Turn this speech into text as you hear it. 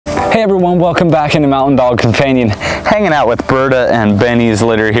Hey everyone, welcome back into Mountain Dog Companion. Hanging out with Berta and Bernese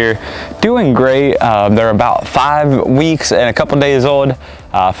litter here. Doing great. They're about 5 weeks and a couple days old.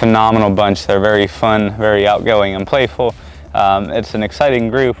 Phenomenal bunch. They're very fun, very outgoing and playful. It's an exciting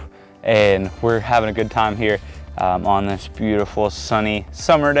group and we're having a good time here on this beautiful sunny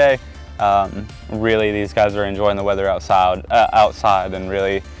summer day. Really, these guys are enjoying the weather outside and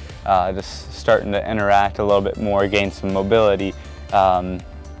really just starting to interact a little bit more, gain some mobility.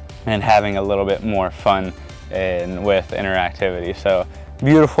 And having a little bit more fun with interactivity. So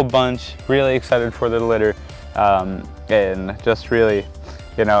beautiful bunch, really excited for the litter, and just really,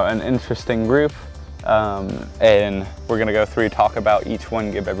 you know, an interesting group. And we're gonna go through, talk about each one,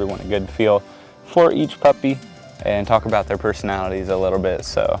 give everyone a good feel for each puppy and talk about their personalities a little bit.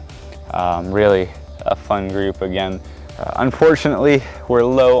 So really a fun group again. Unfortunately, we're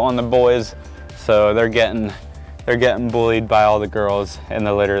low on the boys, so they're getting bullied by all the girls in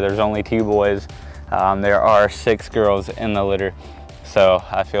the litter. There's only 2 boys. There are 6 girls in the litter, so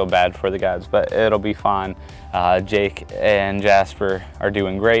I feel bad for the guys, but it'll be fine. Jake and Jasper are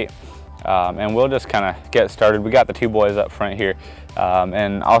doing great, and we'll just kind of get started. We got the 2 boys up front here,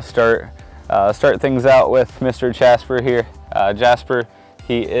 and I'll start things out with Mr. Jasper here. Jasper,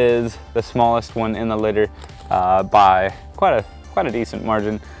 he is the smallest one in the litter by quite a decent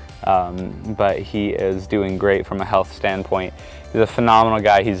margin. But he is doing great from a health standpoint. He's a phenomenal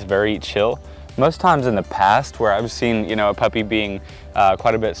guy. He's very chill. Most times in the past where I've seen, you know, a puppy being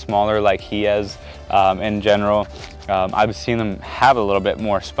quite a bit smaller like he is in general, I've seen them have a little bit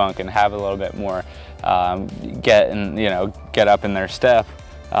more spunk and have a little bit more get up in their step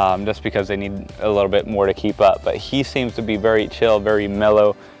just because they need a little bit more to keep up. But he seems to be very chill, very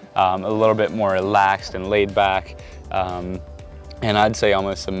mellow, a little bit more relaxed and laid back. And I'd say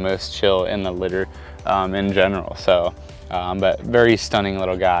almost the most chill in the litter in general. So, but very stunning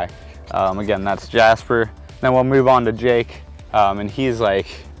little guy. Again, that's Jasper. Then we'll move on to Jake, and he's like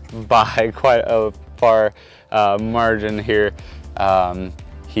by quite a far margin here.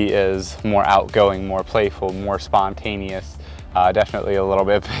 He is more outgoing, more playful, more spontaneous, definitely a little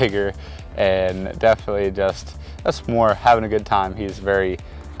bit bigger, and definitely just more having a good time. He's very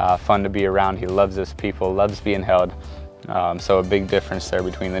fun to be around. He loves his people, loves being held. So a big difference there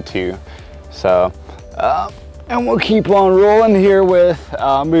between the 2. So, and we'll keep on rolling here with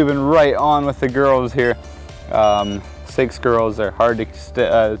moving right on with the girls here. 6 girls. They're hard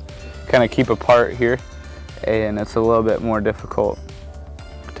to kind of keep apart here, and it's a little bit more difficult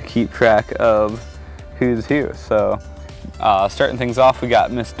to keep track of who's who. So starting things off, we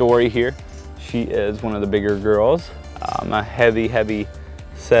got Miss Dory here. She is one of the bigger girls. A heavy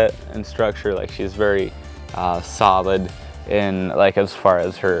set and structure. Like, she's very solid in, like, as far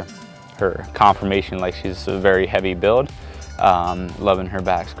as her conformation. Like, she's a very heavy build. Loving her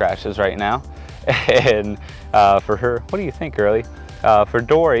back scratches right now. And for her, what do you think, Early? For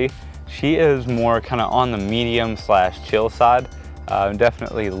Dory, she is more kind of on the medium / chill side.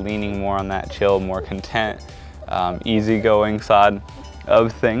 Definitely leaning more on that chill, more content, easygoing side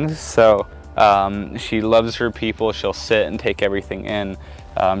of things. So she loves her people. She'll sit and take everything in.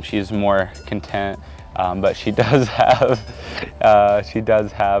 She's more content. But she does have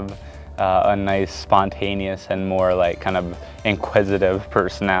a nice spontaneous and more like kind of inquisitive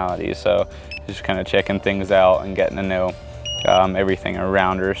personality. So just kind of checking things out and getting to know everything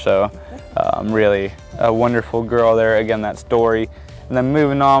around her. So really a wonderful girl there. Again, that's Dory. And then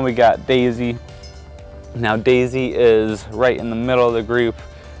moving on, we got Daisy. Now Daisy is right in the middle of the group,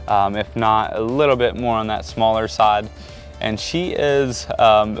 if not a little bit more on that smaller side. And she is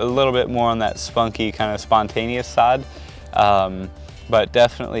a little bit more on that spunky, kind of spontaneous side, but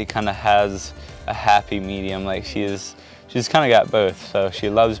definitely kind of has a happy medium. Like, she's kind of got both. So she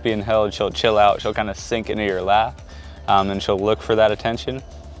loves being held. She'll chill out. She'll kind of sink into your lap, and she'll look for that attention.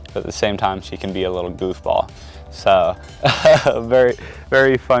 But at the same time, she can be a little goofball. So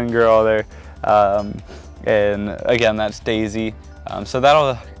very fun girl there. And again, that's Daisy. So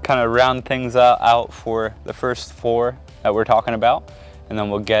that'll kind of round things out for the first 4 that we're talking about, and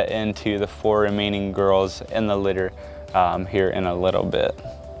then we'll get into the 4 remaining girls in the litter here in a little bit.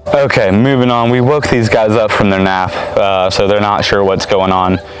 Okay, moving on. We woke these guys up from their nap, so they're not sure what's going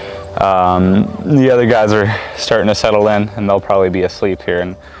on. The other guys are starting to settle in, and they'll probably be asleep here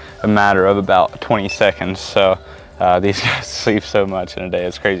in a matter of about 20 seconds. So these guys sleep so much in a day,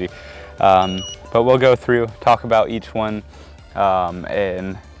 it's crazy. But we'll go through, talk about each one,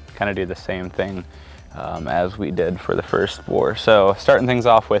 and kind of do the same thing as we did for the first 4. So starting things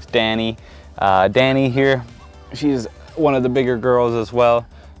off with Danny. Danny here, she's one of the bigger girls as well.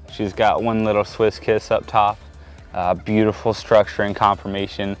 She's got one little Swiss kiss up top, Beautiful structure and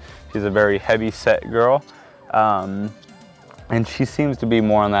conformation. She's a very heavy set girl. And she seems to be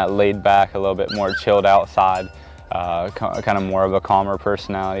more on that laid back, a little bit more chilled outside, kind of more of a calmer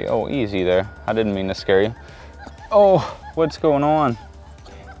personality. Oh, easy there. I didn't mean to scare you. Oh, what's going on?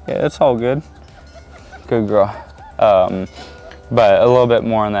 Yeah, it's all good. Good girl. But a little bit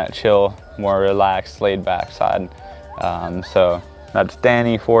more on that chill, more relaxed, laid back side. So that's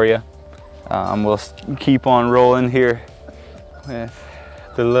Danny for you. We'll keep on rolling here with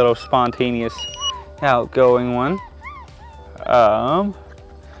the little spontaneous, outgoing one.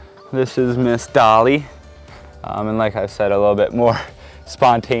 This is Miss Dolly, and like I said, a little bit more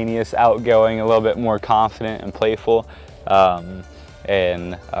spontaneous, outgoing, a little bit more confident and playful.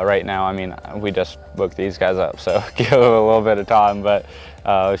 And right now, I mean, we just booked these guys up, so give it a little bit of time, but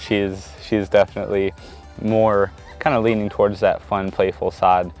she's definitely more kind of leaning towards that fun, playful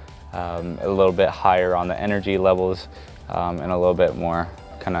side, a little bit higher on the energy levels, and a little bit more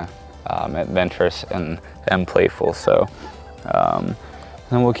kind of adventurous and playful. So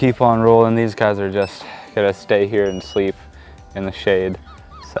then we'll keep on rolling. These guys are just gonna stay here and sleep in the shade,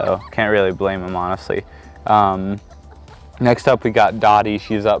 so can't really blame them, honestly. Next up, we got Dottie.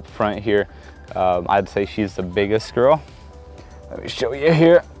 She's up front here. I'd say she's the biggest girl. Let me show you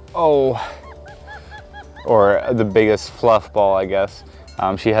here. Oh, or the biggest fluff ball, I guess.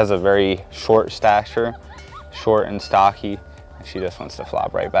 She has a very short stature, short and stocky. She just wants to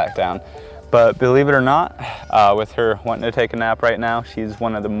flop right back down. But believe it or not, with her wanting to take a nap right now, she's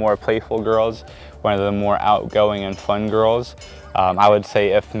one of the more playful girls, one of the more outgoing and fun girls. I would say,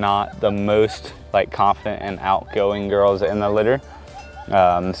 if not the most confident and outgoing girls in the litter.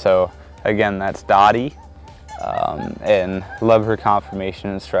 So again, that's Dottie, and love her conformation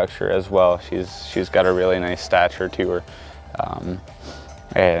and structure as well. She's got a really nice stature to her,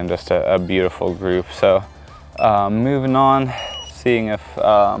 and just a beautiful group. So moving on, seeing if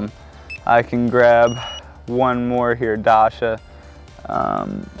I can grab one more here, Dasha.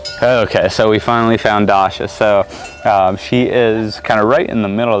 Okay, so we finally found Dasha. So she is kind of right in the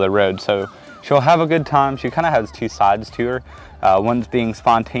middle of the road. So she'll have a good time. She kind of has two sides to her. One's being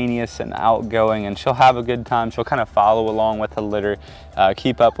spontaneous and outgoing, and she'll have a good time. She'll kind of follow along with the litter,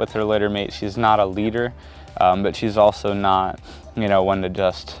 keep up with her litter mate. She's not a leader, but she's also not, one to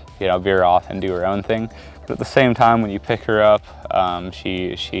just, veer off and do her own thing. But at the same time, when you pick her up,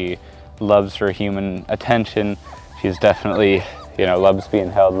 she loves her human attention. She's definitely, loves being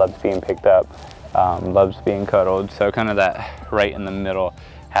held, loves being picked up, loves being cuddled. So kind of that right in the middle,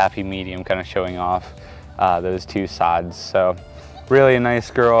 happy medium, kind of showing off those two sides. So really a nice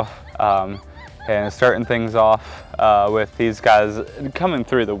girl, and starting things off with these guys coming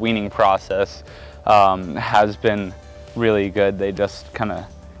through the weaning process has been really good. They just kind of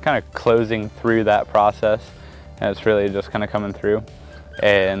closing through that process, and it's really just kind of coming through,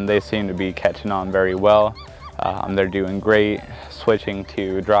 and they seem to be catching on very well. They're doing great. Switching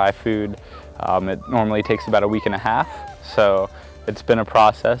to dry food, it normally takes about a week and a half, so it's been a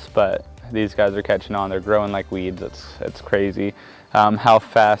process, but these guys are catching on. They're growing like weeds. It's crazy how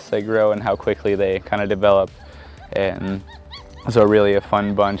fast they grow and how quickly they kind of develop, and so really a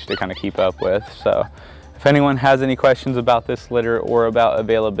fun bunch to kind of keep up with. So if anyone has any questions about this litter or about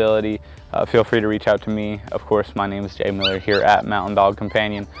availability, feel free to reach out to me. Of course, my name is Jay Miller here at Mountain Dog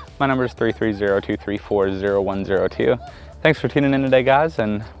Companion. My number is 330-234-0102. Thanks for tuning in today, guys,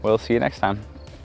 and we'll see you next time.